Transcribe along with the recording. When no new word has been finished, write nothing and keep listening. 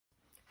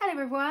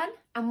Hello everyone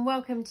and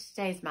welcome to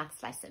today's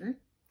maths lesson.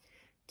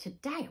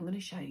 Today I'm going to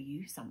show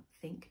you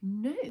something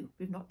new.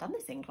 We've not done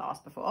this in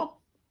class before.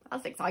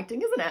 That's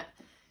exciting, isn't it?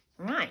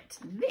 Right,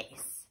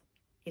 this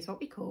is what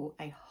we call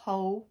a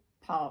whole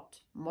part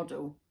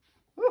model.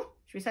 Ooh,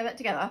 should we say that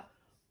together?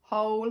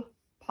 Whole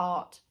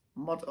part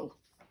model.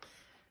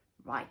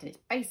 Right, and it's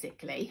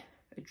basically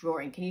a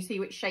drawing. Can you see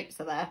which shapes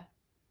are there?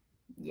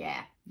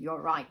 Yeah,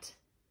 you're right.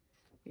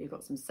 You've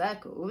got some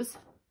circles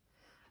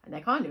and they're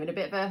kind of in a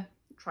bit of a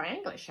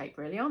triangular shape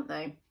really, aren't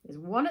they? There's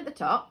one at the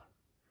top,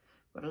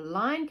 we've got a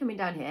line coming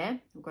down here,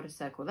 we've got a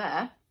circle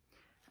there,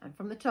 and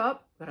from the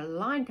top we've got a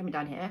line coming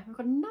down here, we've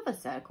got another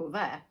circle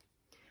there.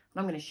 And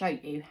I'm going to show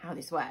you how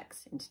this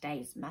works in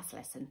today's maths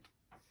lesson.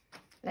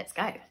 Let's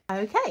go.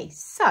 Okay,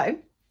 so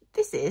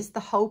this is the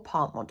whole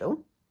part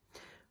model,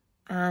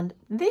 and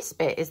this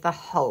bit is the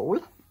hole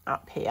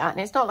up here, and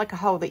it's not like a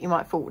hole that you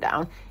might fall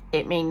down.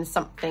 It means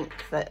something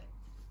that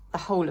the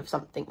whole of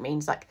something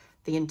means like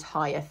the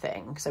entire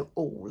thing. So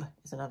all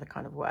is another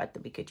kind of word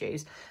that we could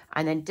use.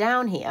 And then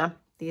down here,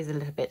 these are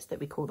little bits that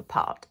we call the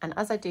part. And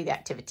as I do the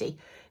activity,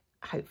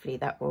 hopefully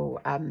that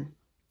will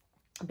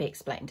be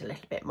explained a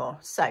little bit more.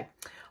 So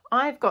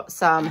I've got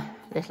some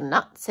little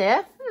nuts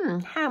here.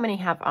 How many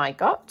have I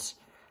got?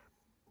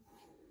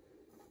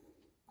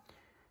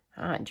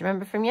 Do you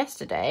remember from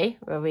yesterday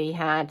where we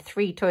had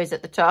 3 toys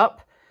at the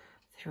top,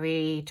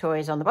 3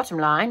 toys on the bottom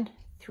line,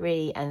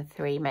 3 and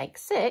 3 make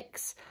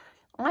 6.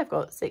 I've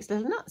got 6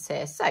 little nuts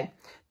here. So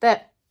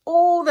they're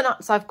all the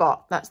nuts I've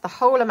got. That's the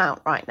whole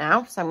amount right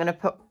now. So I'm going to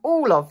put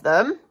all of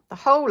them, the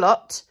whole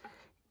lot,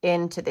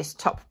 into this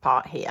top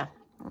part here.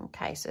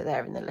 Okay, so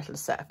they're in the little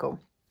circle.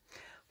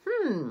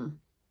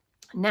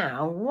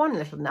 Now one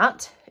little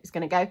nut is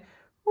going to go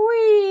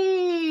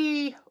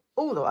whee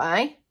all the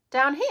way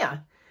down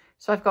here.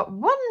 So I've got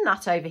one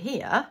nut over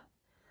here.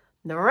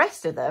 The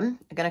rest of them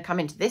are going to come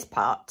into this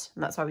part.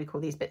 And that's why we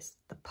call these bits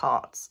the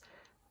parts.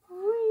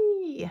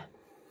 Whee!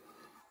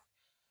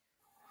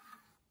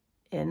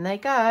 In they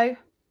go.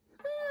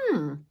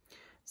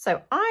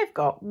 So I've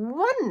got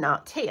one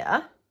nut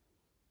here.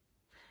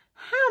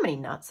 How many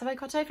nuts have I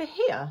got over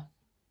here?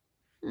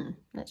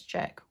 Let's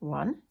check.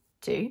 1,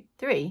 2,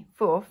 3,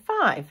 4,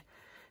 5.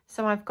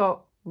 So I've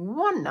got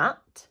 1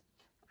 nut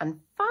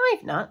and 5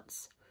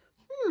 nuts.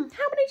 How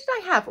many did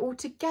I have all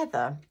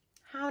together?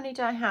 How many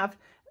did I have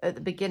at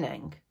the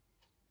beginning?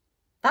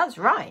 That's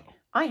right.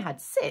 I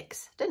had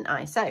 6, didn't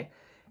I? So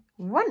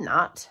 1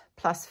 nut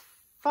plus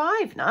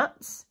 5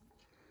 nuts.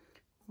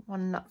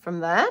 1 nut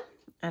from there,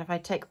 and if I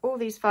take all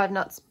these 5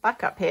 nuts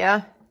back up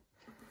here,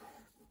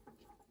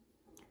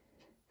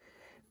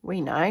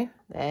 we know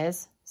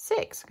there's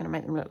 6. I'm going to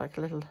make them look like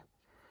little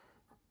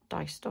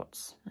dice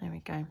dots. There we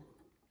go.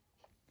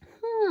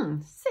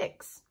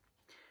 6.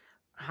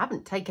 I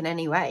haven't taken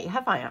any away,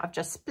 have I? I've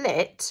just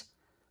split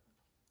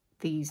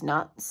these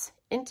nuts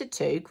into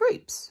 2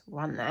 groups.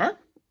 1 there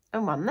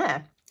and 1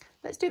 there.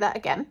 Let's do that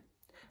again.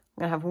 I'm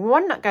going to have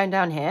 1 nut going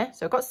down here.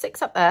 So I've got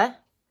 6 up there.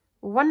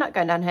 1 nut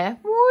going down here,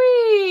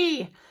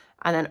 whee!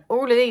 And then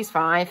all of these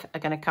 5 are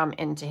going to come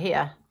into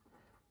here.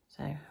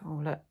 So,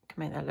 oh look, can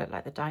make that look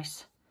like the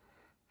dice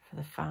for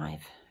the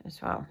 5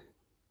 as well.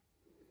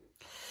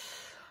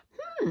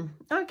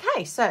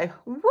 Okay, so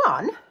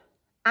 1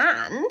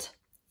 and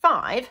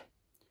 5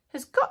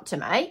 has got to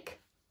make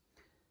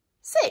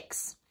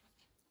 6.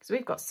 Because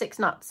we've got 6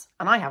 nuts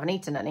and I haven't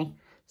eaten any.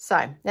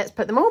 So let's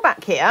put them all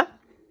back here.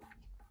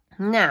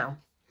 Now,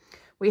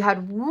 we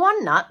had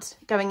 1 nut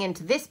going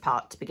into this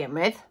part to begin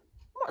with.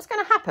 What's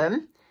going to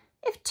happen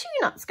if 2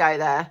 nuts go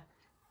there?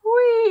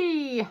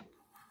 Whee!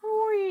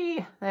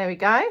 Whee! There we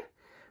go.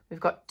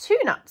 We've got 2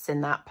 nuts in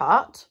that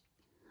part.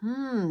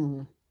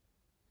 How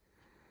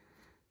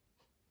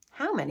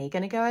many are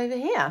going to go over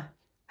here?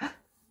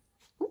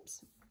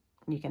 Oops.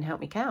 You can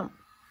help me count.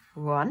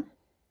 1,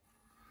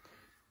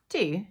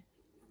 2,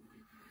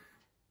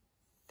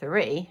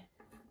 3,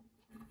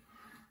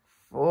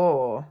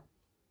 4.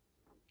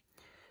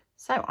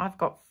 So I've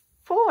got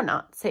 4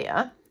 nuts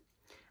here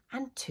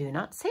and 2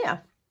 nuts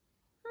here.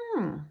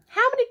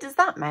 How many does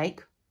that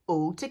make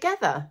all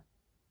together?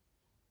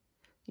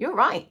 You're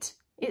right.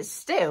 It's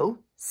still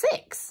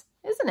 6,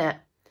 isn't it?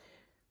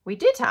 We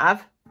did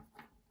have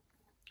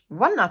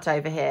 1 nut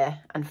over here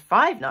and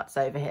 5 nuts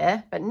over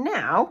here, but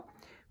now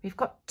we've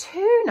got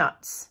 2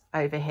 nuts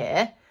over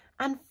here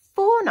and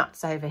 4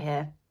 nuts over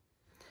here.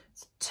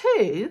 So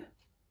 2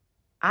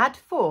 add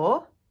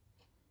 4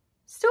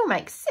 still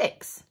makes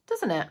 6,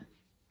 doesn't it?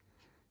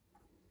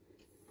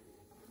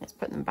 Let's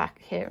put them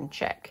back here and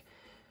check.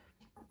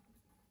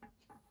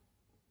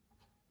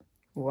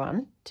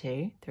 1,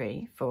 2,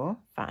 3, 4,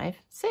 5,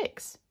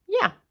 6.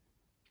 Yeah,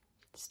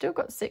 still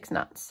got 6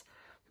 nuts.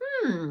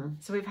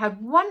 So we've had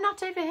 1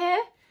 nut over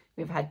here.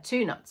 We've had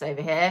 2 nuts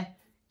over here.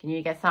 Can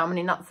you guess how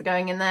many nuts are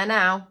going in there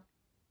now?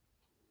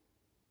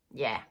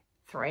 Yeah,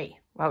 3.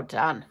 Well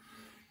done.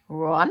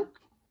 1,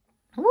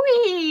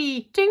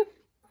 whee, 2,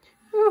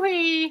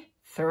 whee,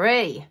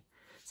 3.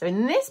 So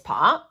in this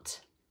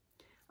part,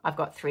 I've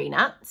got 3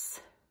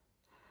 nuts.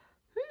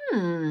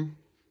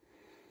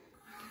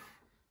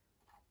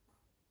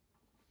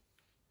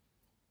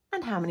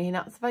 And how many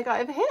nuts have I got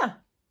over here?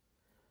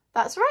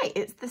 That's right,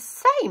 it's the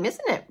same,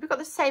 isn't it? We've got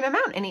the same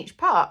amount in each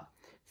part.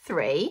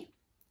 3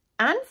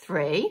 and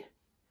 3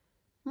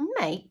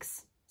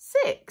 makes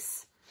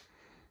 6.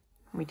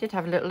 We did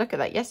have a little look at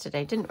that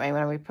yesterday, didn't we,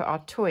 when we put our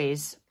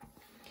toys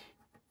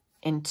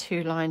in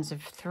 2 lines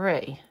of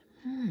 3.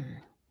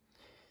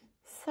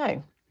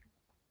 So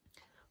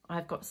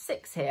I've got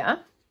 6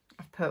 here.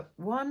 I've put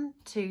 1,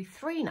 2,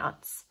 3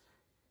 nuts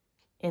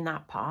in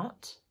that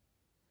part.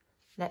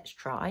 Let's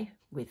try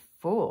with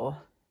 4.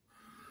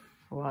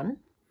 1,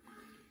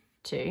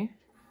 2,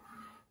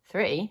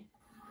 3,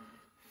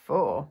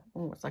 4.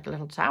 Oh, it's like a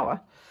little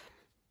tower.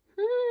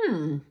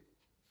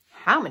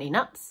 How many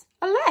nuts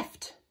are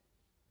left?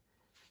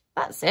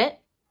 That's it,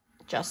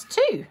 just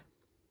 2.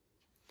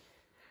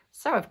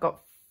 So I've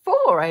got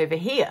 4 over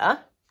here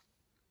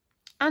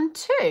and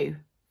 2.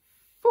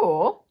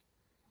 4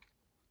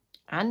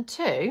 and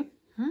 2.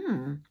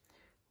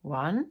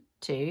 1,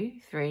 2,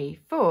 3,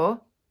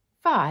 4,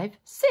 5,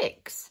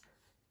 6.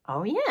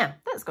 Oh yeah,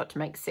 that's got to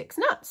make 6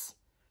 nuts.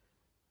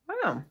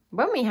 Wow,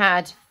 when we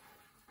had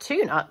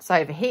 2 nuts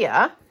over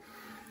here,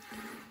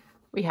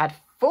 we had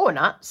 4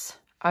 nuts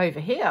over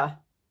here.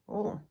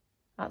 Oh,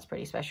 that's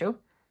pretty special.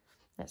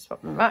 Let's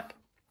swap them back.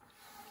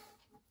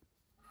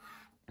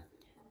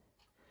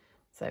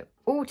 So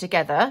all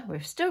together,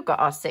 we've still got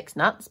our 6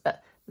 nuts,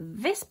 but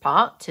this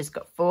part has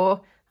got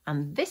 4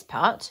 and this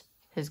part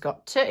has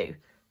got 2.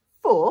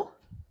 4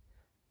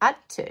 add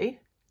 2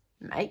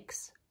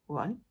 makes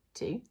 1,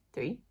 2,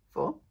 3,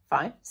 4,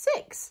 5,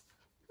 6.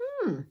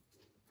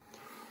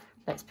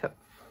 Let's put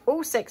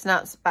all 6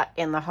 nuts back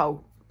in the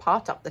whole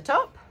part up the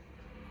top.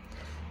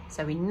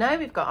 So we know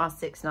we've got our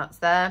 6 nuts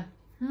there.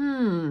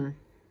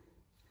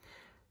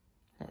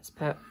 Let's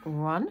put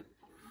 1,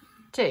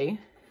 2,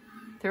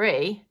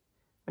 3.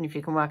 Wonder if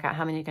you can work out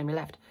how many are going to be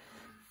left.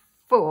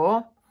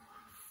 4,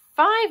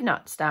 5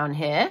 nuts down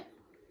here.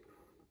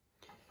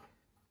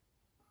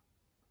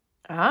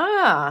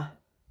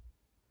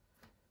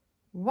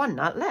 1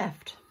 nut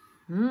left.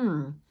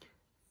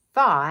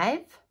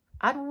 5,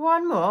 add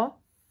 1 more.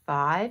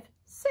 5,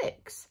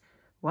 6.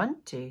 1,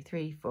 2,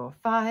 3, 4,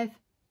 5,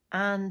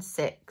 and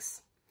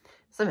 6.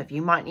 Some of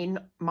you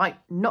might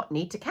not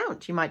need to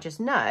count. You might just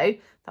know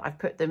that I've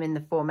put them in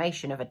the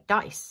formation of a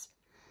dice.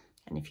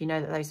 And if you know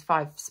that those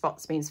 5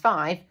 spots means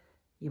 5,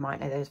 you might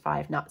know those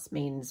 5 nuts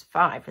means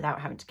 5 without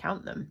having to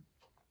count them.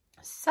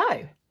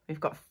 So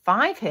we've got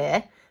 5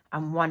 here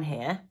and 1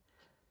 here.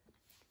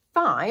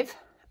 5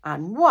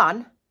 and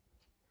 1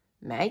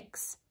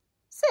 makes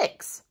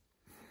 6.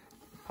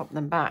 Pop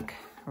them back.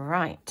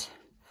 Right.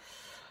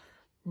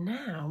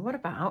 Now, what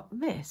about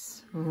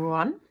this?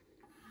 1,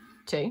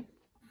 2,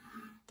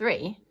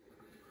 3,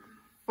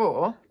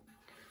 4,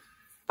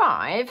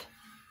 5,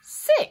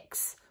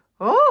 6.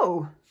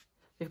 Oh,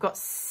 we've got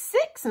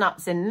 6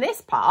 nuts in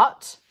this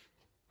part.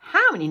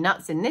 How many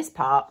nuts in this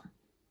part?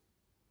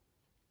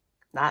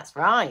 That's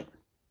right.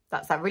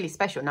 That's that really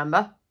special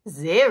number,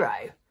 0.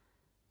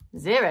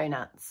 0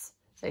 nuts.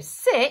 So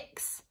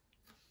 6,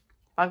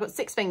 I've got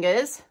 6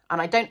 fingers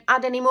and I don't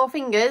add any more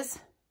fingers.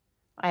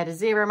 I had a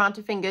 0 amount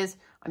of fingers.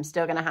 I'm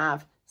still going to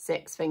have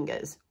 6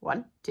 fingers.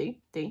 1, 2,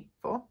 3,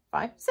 4,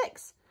 5,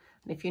 6.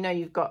 And if you know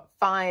you've got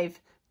 5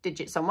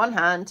 digits on one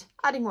hand,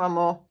 adding 1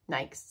 more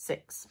makes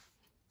 6.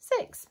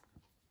 6.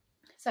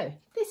 So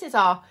this is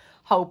our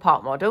whole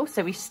part model.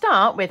 So we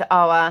start with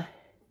our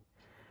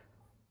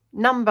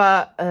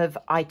number of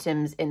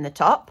items in the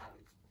top,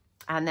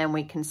 and then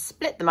we can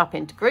split them up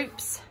into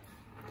groups,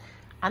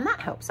 and that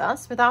helps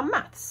us with our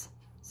maths.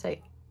 So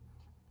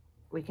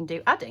we can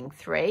do adding.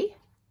 3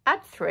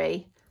 add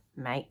 3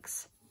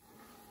 makes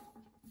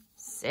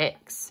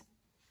 6.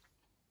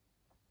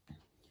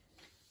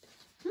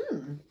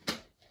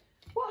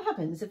 What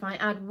happens if I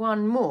add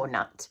 1 more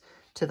nut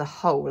to the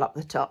hole up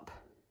the top?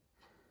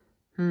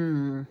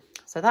 So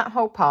that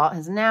whole part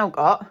has now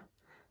got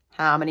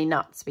how many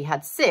nuts? We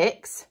had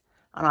 6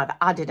 and I've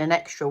added an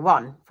extra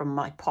 1 from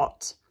my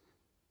pot.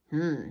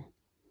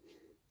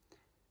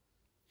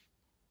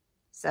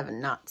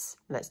 7 nuts.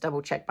 Let's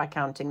double check by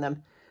counting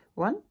them.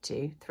 1,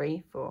 2,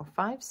 3, 4,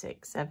 5,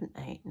 6, 7,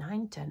 8,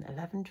 9, 10,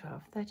 11,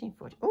 12, 13,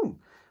 14. Oh,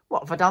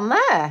 what have I done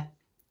there?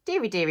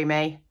 Deary, deary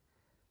me.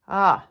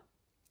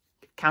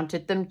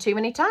 Counted them too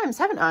many times,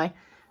 haven't I?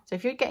 So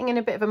if you're getting in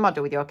a bit of a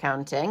muddle with your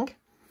counting,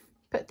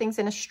 put things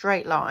in a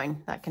straight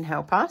line. That can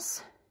help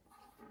us.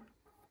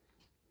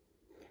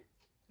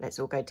 Let's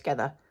all go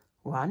together.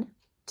 1,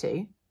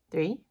 2,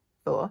 3,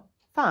 4,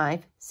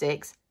 5,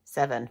 6,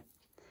 7.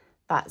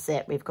 That's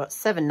it. We've got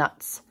 7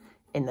 nuts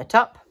in the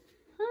top.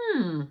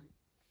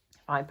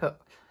 If I put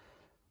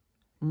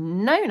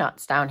no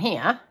nuts down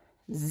here,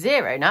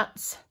 0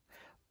 nuts,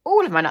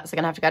 all of my nuts are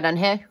going to have to go down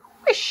here.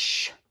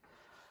 Whoosh!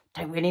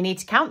 Don't really need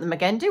to count them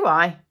again, do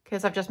I?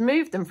 Because I've just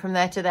moved them from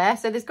there to there.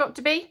 So there's got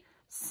to be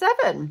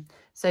 7.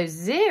 So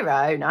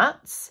 0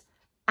 nuts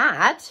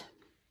add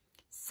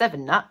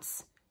 7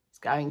 nuts is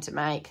going to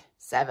make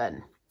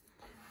 7.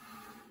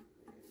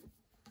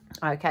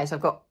 Okay, so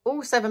I've got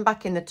all 7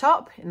 back in the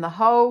top, in the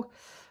hole.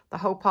 the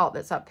whole part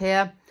that's up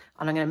here,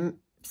 and I'm going to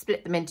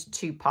split them into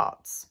 2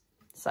 parts.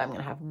 So I'm going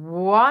to have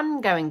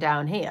one going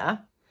down here.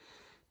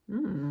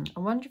 I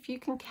wonder if you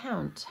can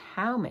count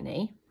how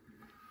many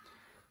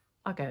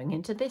are going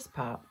into this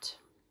part.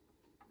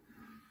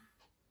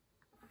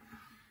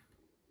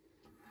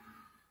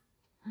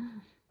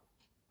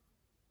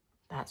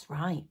 That's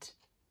right.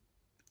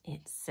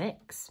 It's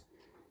 6.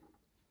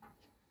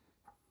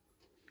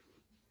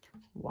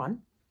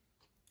 1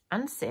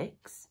 and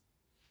 6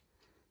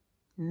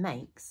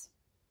 makes,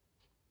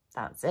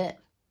 that's it,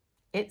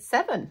 it's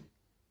 7.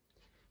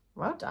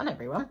 Well done,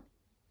 everyone.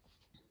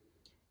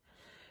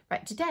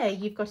 Right, today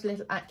you've got a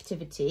little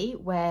activity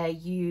where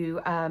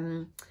you,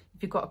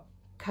 if you've got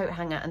a coat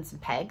hanger and some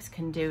pegs,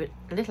 can do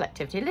a little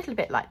activity, a little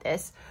bit like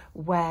this,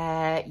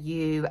 where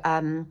you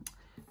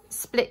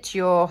split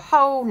your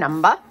whole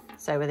number.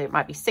 So whether it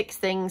might be 6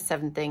 things,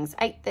 7 things,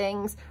 8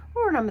 things,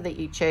 or a number that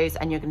you choose,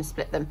 and you're going to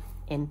split them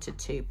into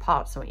 2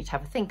 parts. I want you to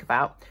have a think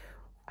about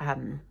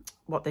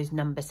what those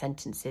number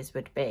sentences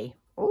would be.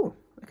 Oh,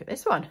 look at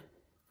this one.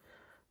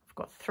 I've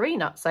got 3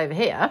 nuts over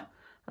here,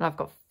 and I've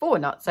got 4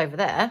 nuts over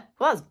there.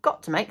 Well, that's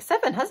got to make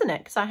 7, hasn't it?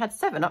 Because I had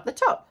 7 up the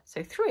top.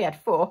 So 3 add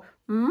 4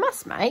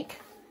 must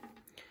make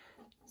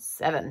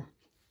 7.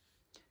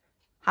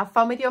 Have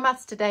fun with your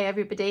maths today,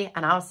 everybody,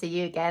 and I'll see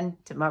you again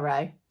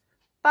tomorrow.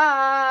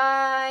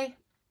 Bye.